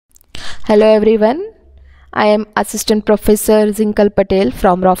Hello everyone, I am Assistant Professor Zinkal Patel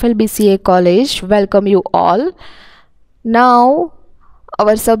from Rafael BCA College. Welcome you all. Now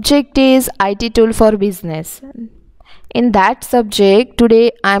our subject is IT tool for business. In that subject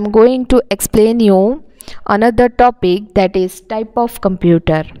today I am going to explain you another topic, that is type of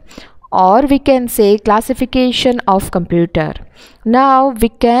computer, or we can say classification of computer. Now we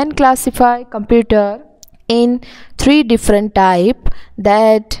can classify computer in three different type.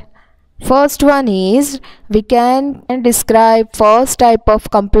 That first one is, we can describe first type of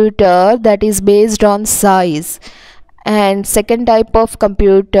computer, that is based on size, and second type of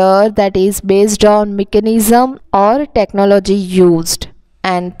computer, that is based on mechanism or technology used,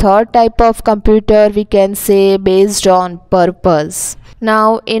 and third type of computer we can say based on purpose.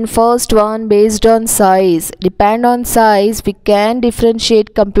 Now in first one, based on size, depend on size, we can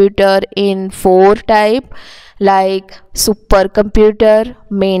differentiate computer in four type, like supercomputer,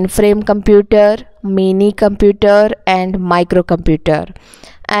 mainframe computer, mini computer, and microcomputer.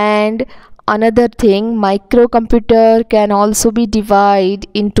 And another thing, microcomputer can also be divided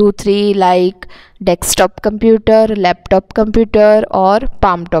into three, like desktop computer, laptop computer, or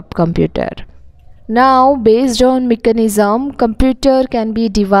palm top computer. Now based on mechanism, computer can be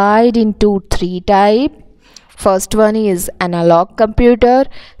divided into three type. First one is analog computer,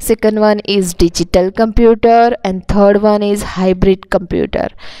 second one is digital computer, and third one is hybrid computer.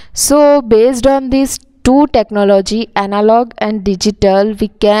 So based on these two technology, analog and digital, we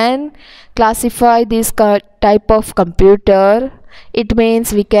can classify this type of computer. It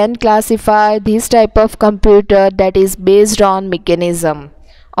means we can classify this type of computer that is based on mechanism,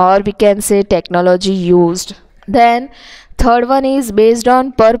 or we can say technology used. Then third one is based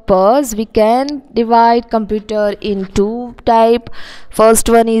on purpose. We can divide computer in two type. First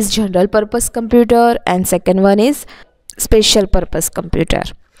one is general purpose computer, and second one is special purpose computer.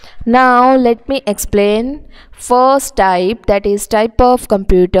 Now let me explain first type, that is type of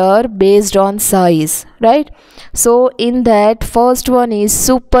computer based on size, right? So in that, first one is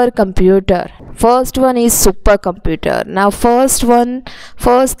supercomputer. Now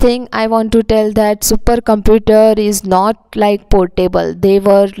first thing I want to tell, that supercomputer is not like portable. They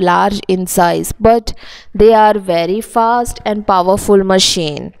were large in size, but they are very fast and powerful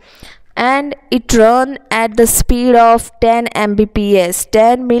machine, and it run at the speed of 10 Mbps,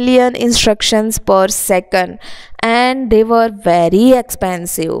 10 million instructions per second, and they were very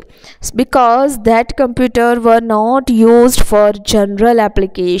expensive because that computer were not used for general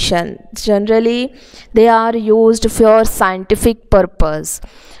application. Generally they are used for scientific purpose.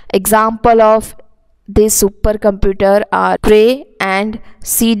 Example of this supercomputer are Cray and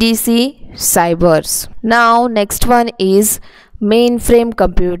CDC Cybers. Now next one is mainframe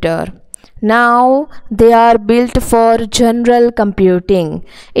computer. Now they are built for general computing.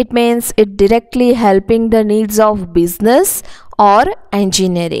 It means it directly helping the needs of business or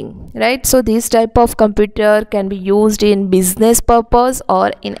engineering, right? So this type of computer can be used in business purpose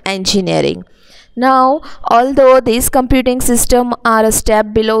or in engineering. Now although these computing systems are a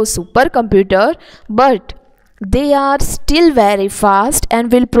step below supercomputer, but they are still very fast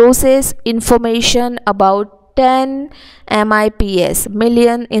and will process information about 10 MIPS,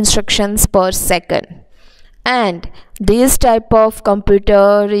 million instructions per second. And this type of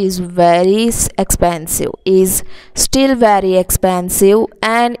computer is very expensive,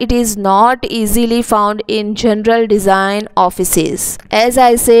 and it is not easily found in general design offices. As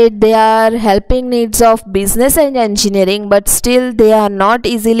I said, they are helping needs of business and engineering, but still they are not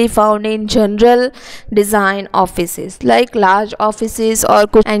easily found in general design offices, like large offices और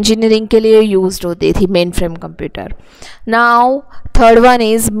कुछ engineering के लिए used होती थी mainframe computer. Now third one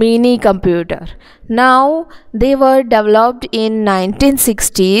is mini computer. Now they were developed in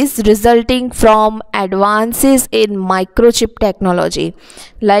 1960s, resulting from advances in microchip technology.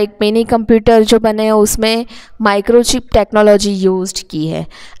 Like mini computer जो बने हैं उसमें microchip technology used की है,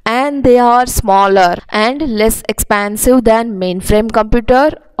 and they are smaller and less expensive than mainframe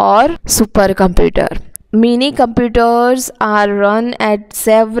computer or supercomputer. Mini computers are run at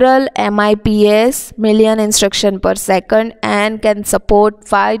several MIPS, million instruction per second, and can support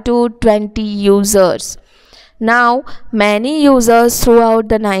 5 to 20 users. Now many users throughout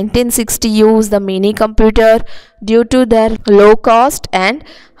the 1960s use the mini computer due to their low cost and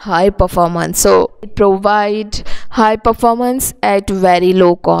high performance. So it provides high performance at very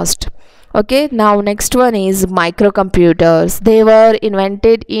low cost. Okay, now next one is microcomputers. They were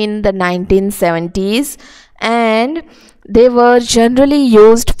invented in the 1970s, and They were generally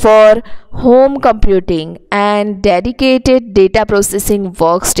used for home computing and dedicated data processing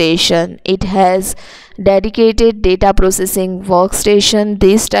workstation. It has dedicated data processing workstation.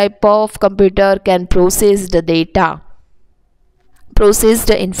 This type of computer can process the data, process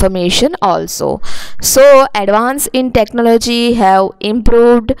the information also. So advance in technology have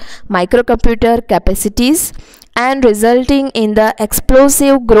improved microcomputer capacities and resulting in the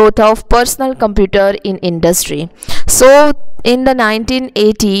explosive growth of personal computer in industry. So in the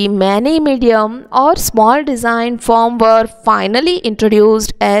 1980, many medium or small design firm were finally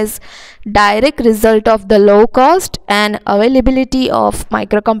introduced as direct result of the low cost and availability of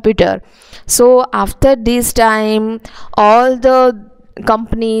microcomputer. So after this time, all the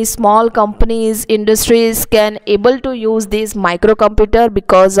companies, small companies, industries can able to use this microcomputer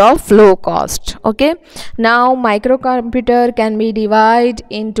because of low cost. Okay, now microcomputer can be divided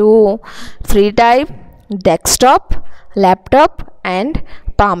into three type: desktop, laptop and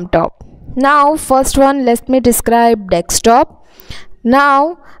palm top. Now first one, let me describe desktop.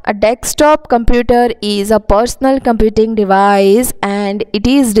 Now a desktop computer is a personal computing device and it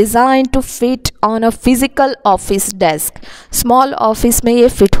is designed to fit on a physical office desk. Small office में ये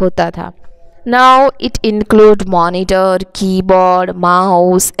fit होता था. Now it include monitor, keyboard,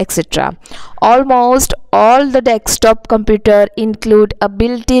 mouse, etc. Almost all the desktop computer include a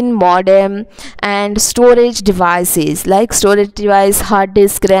built-in modem and storage devices like storage device, hard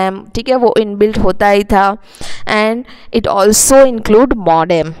disk, RAM. ठीक है, वो inbuilt होता ही था. And it also include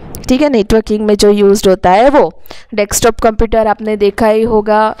modem. ठीक है, networking में जो used होता है वो डेस्कटॉप कंप्यूटर आपने देखा ही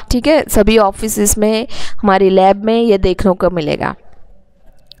होगा. ठीक है, सभी ऑफिस में, हमारी लैब में ये देखने को मिलेगा.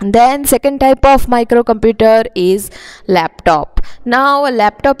 Then second type of microcomputer is laptop. Now a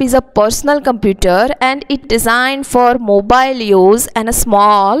laptop is a personal computer and it designed for mobile use and a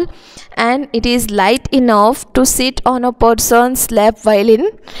small, and it is light enough to sit on a person's lap while in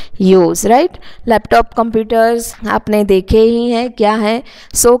use, right? Laptop computers आपने देखे ही हैं क्या है.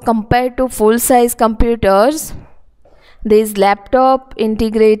 So compared to full size computers, this laptop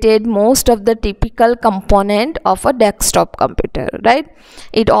integrated most of the typical component of a desktop computer, right?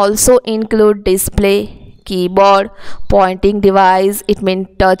 It also include display, keyboard, pointing device, it means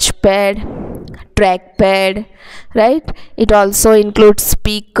touchpad, trackpad, right? It also includes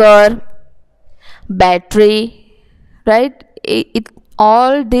speaker, battery, right?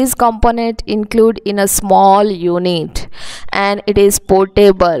 All these components include in a small unit and it is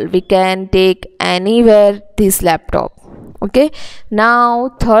portable. We can take anywhere this laptop. Okay, now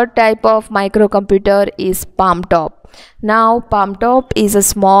third type of microcomputer is palm top. Now palm top is a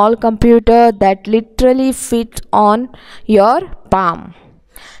small computer that literally fits on your palm.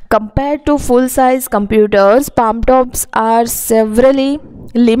 Compared to full-size computers, palm tops are severely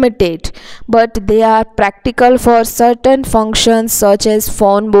limited, but they are practical for certain functions such as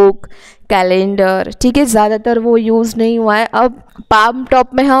phone book, calendar. ठीक है, ज़्यादातर वो use नहीं हुआ है. अब palm top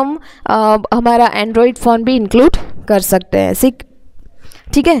में हम हमारा एंड्रॉयड फ़ोन भी इंक्लूड कर सकते हैं.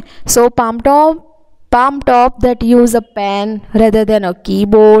 ठीक है, सो palm top that use a pen rather than a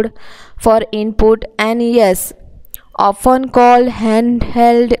keyboard for input, and yes, often called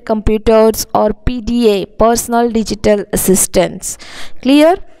handheld computers or PDA, personal digital assistants. Clear?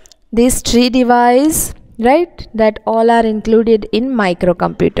 These three devices, right, that all are included in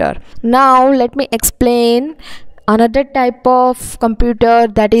microcomputer. Now let me explain another type of computer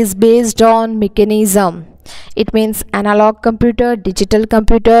that is based on mechanism. It means analog computer, digital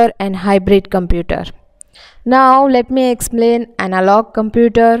computer and hybrid computer. Now let me explain analog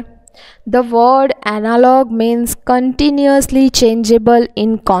computer. The word analog means continuously changeable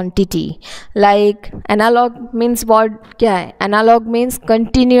in quantity. Like analog means what क्या है? Analog means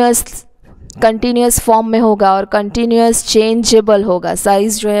continuous form में होगा और continuous changeable होगा.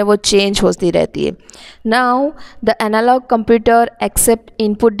 Size जो है वो change होती रहती है. Now the analog computer accept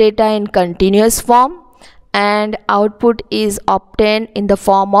input data in continuous form and output is obtained in the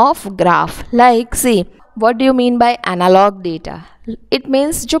form of graph. Like see, what do you mean by analog data? It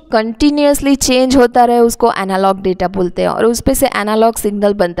means जो continuously change होता रहे उसको analog data बोलते हैं और उस पे से analog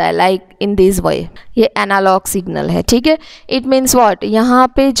signal बनता है. like in this way, ये analog signal है. ठीक है, it means what, यहाँ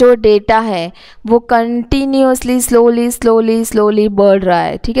पे जो data है वो continuously slowly बढ़ रहा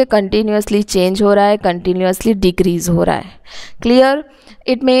है. ठीक है, continuously change हो रहा है, continuously decrease हो रहा है. clear?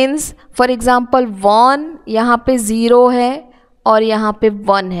 it means for example 1 यहाँ पे 0 है और यहाँ पे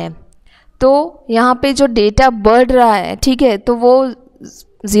 1 है, तो यहाँ पे जो डेटा बढ़ रहा है, ठीक है, तो वो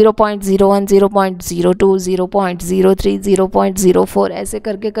 0.01, 0.02, 0.03, 0.04 ऐसे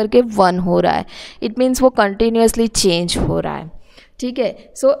करके 1 हो रहा है. इट मीन्स वो कंटिन्यूसली चेंज हो रहा है. ठीक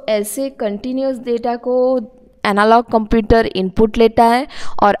है, सो ऐसे कंटिन्यूस डेटा को एनालॉग कंप्यूटर इनपुट लेता है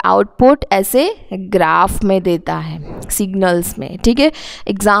और आउटपुट ऐसे ग्राफ में देता है, सिग्नल्स में, ठीक है।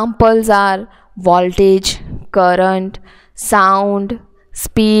 Examples are voltage, current, sound,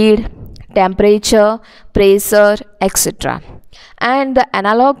 speed, temperature, pressure, etc. And the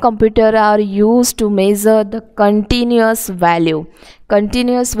analog computer are used to measure the continuous value.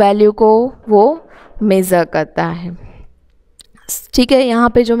 Continuous value को वो measure करता है, ठीक है। यहाँ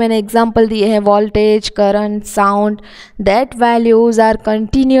पे जो मैंने एग्जाम्पल दिए हैं, voltage, current, sound, that values are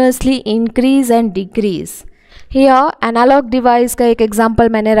continuously increase and decrease. Here analogue device का एक एग्जाम्पल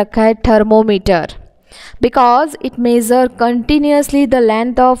मैंने रखा है thermometer, because it measure continuously the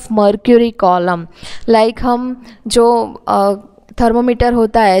length of mercury column. like हम जो थर्मोमीटर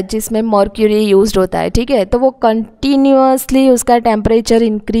होता है जिसमें मर्क्यूरी यूज्ड होता है, ठीक है, तो वो कंटिन्यूसली उसका टेम्परेचर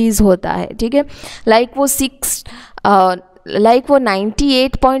इंक्रीज होता है, ठीक है। वो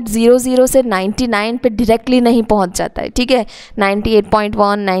 98.00 से 99 पे डायरेक्टली नहीं पहुंच जाता है, ठीक है।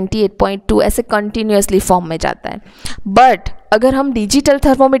 98.1, 98.2 ऐसे कंटिन्यूसली फॉर्म में जाता है। बट अगर हम डिजिटल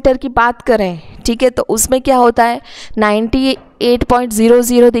थर्मोमीटर की बात करें, ठीक है, तो उसमें क्या होता है,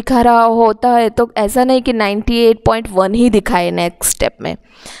 98.00 दिखा रहा होता है तो ऐसा नहीं कि 98.1 ही दिखाए नेक्स्ट स्टेप में,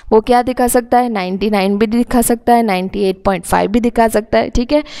 वो क्या दिखा सकता है, 99 भी दिखा सकता है, 98.5 भी दिखा सकता है,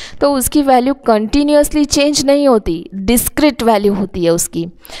 ठीक है। तो उसकी वैल्यू कंटिन्यूसली चेंज नहीं होती, डिस्क्रीट वैल्यू होती है उसकी,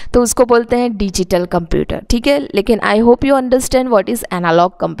 तो उसको बोलते हैं डिजिटल कंप्यूटर, ठीक है। लेकिन I hope you understand what is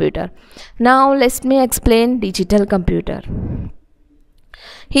analogue computer. Now let's me explain digital computer.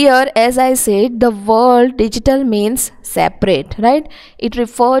 Here, as I said, the word digital means separate, right? It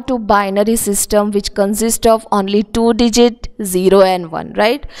refers to binary system which consists of only 2 digit 0 and 1,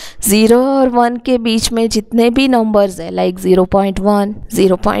 right? 0 और 1 के बीच में जितने भी numbers है, like 0.1,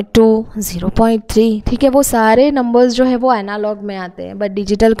 0.2, 0.3, ठीक है, वो सारे नंबर्स जो है वो एनालॉग में आते हैं, बट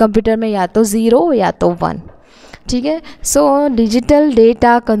डिजिटल कंप्यूटर में या तो 0 या तो 1, ठीक है। So digital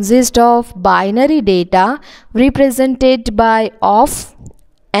data consist of binary data represented by of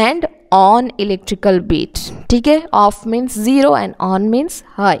and on electrical bit, ठीक है। off means 0 and on means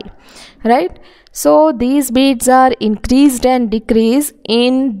high, right? So these bits are increased and decreased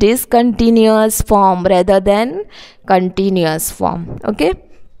in discontinuous form rather than continuous form, okay?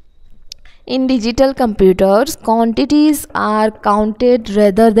 In digital computers quantities are counted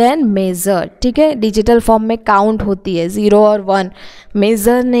rather than measured, ठीक है। Digital form में count होती है, 0 और 1,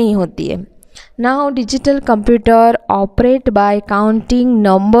 measure नहीं होती है। Now digital computer operate by counting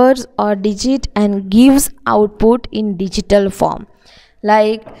numbers or digit and gives output in digital form.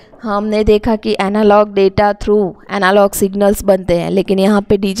 Like हमने देखा कि analogue data through analogue signals बनते हैं, लेकिन यहाँ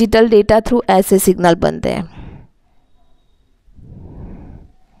पे डिजिटल डेटा थ्रू ऐसे सिग्नल बनते हैं,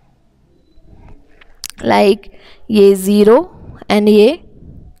 लाइक ये 0 एंड ये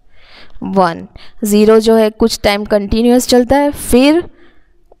 1। 0 जो है कुछ टाइम कंटिन्यूस चलता है, फिर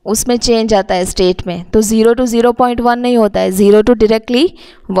उसमें चेंज आता है स्टेट में, तो 0 to 0.1 नहीं होता है, 0 to डायरेक्टली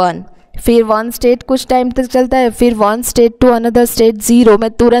 1, फिर 1 स्टेट कुछ टाइम तक चलता है, फिर 1 स्टेट टू अनदर स्टेट 0 में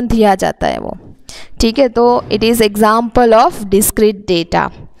तुरंत ही आ जाता है वो, ठीक है। तो it is example of discrete data.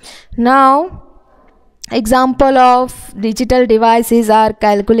 Now example of digital devices are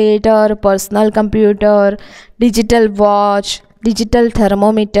calculator, personal computer, digital watch, digital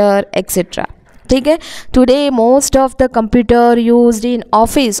thermometer etcetera, ठीक है। Today most of the computer used in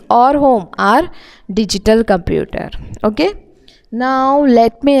office और home are digital computer, okay. Now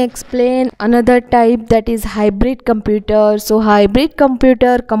let me explain another type, that is hybrid computer. So hybrid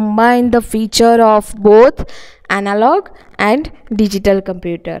computer combine the feature of both analog and digital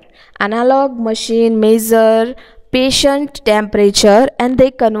computer. Analog machine measure patient temperature and they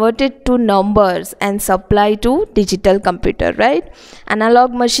convert it to numbers and supply to digital computer, right?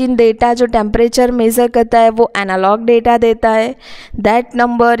 Analog machine data जो temperature measure करता है वो analog data देता है, that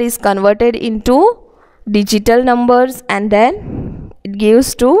number is converted into digital numbers and then it gives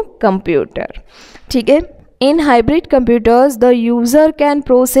to computer, ठीक है। In hybrid computers the user can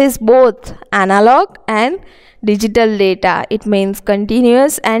process both analog and digital data. It means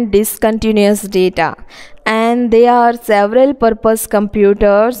continuous and discontinuous data, and they are several purpose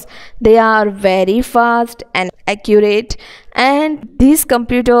computers. They are very fast and accurate, and these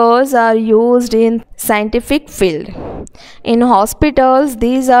computers are used in scientific field. In hospitals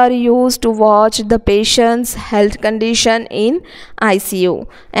these are used to watch the patient's health condition in ICU,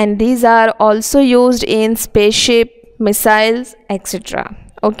 and these are also used in spaceship, missiles, etc.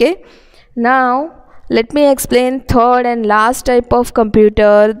 Okay, now let me explain third and last type of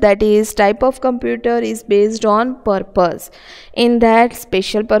computer, that is type of computer is based on purpose. In that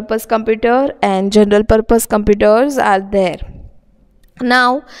special purpose computer and general purpose computers are there.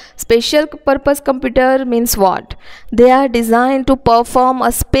 Now, special purpose computer means what? They are designed to perform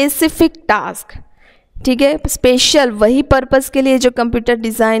a specific task. ठीक है, special वही purpose के लिए जो computer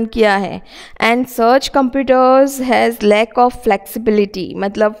design किया है. And search computers has lack of flexibility,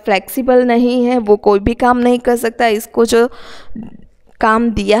 मतलब flexible नहीं है, वो कोई भी काम नहीं कर सकता, इसको जो काम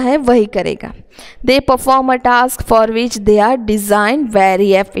दिया है वही करेगा. They perform a task for which they are design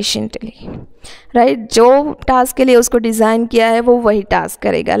very efficiently. Right, जो टास्क के लिए उसको डिज़ाइन किया है वो वही टास्क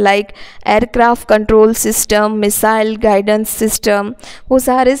करेगा. Like aircraft control system, missile guidance system, वो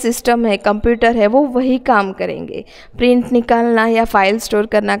सारे सिस्टम है, कंप्यूटर है, वो वही काम करेंगे. प्रिंट निकालना या फाइल स्टोर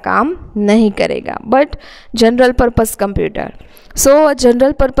करना काम नहीं करेगा. But general purpose computer, so a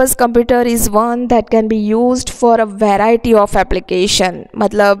general purpose computer is one that can be used for a variety of application.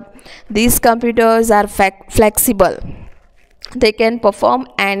 मतलब these computers are flexible, they can perform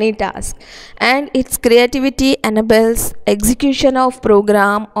any task, and its creativity enables execution of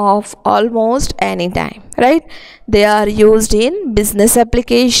program of almost any time. Right, they are used in business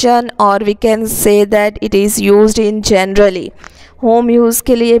application, or we can say that it is used in generally. Home use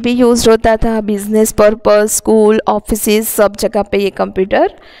के लिए भी use होता था, business purpose, school, offices, सब जगह पे ये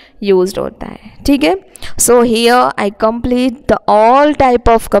computer used होता है. ठीक है, so here I complete the all type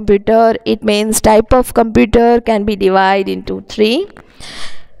of computer. It means type of computer can be divide into 3.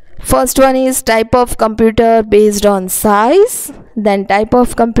 First one is type of computer based on size, then type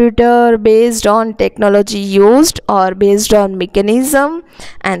of computer based on technology used or based on mechanism,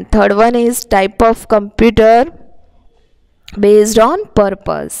 and third one is type of computer based on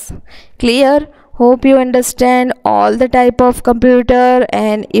purpose. Clear? Hope you understand all the type of computer,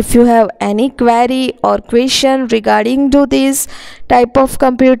 and if you have any query or question regarding to this type of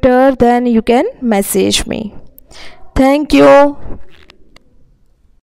computer, then you can message me. Thank you.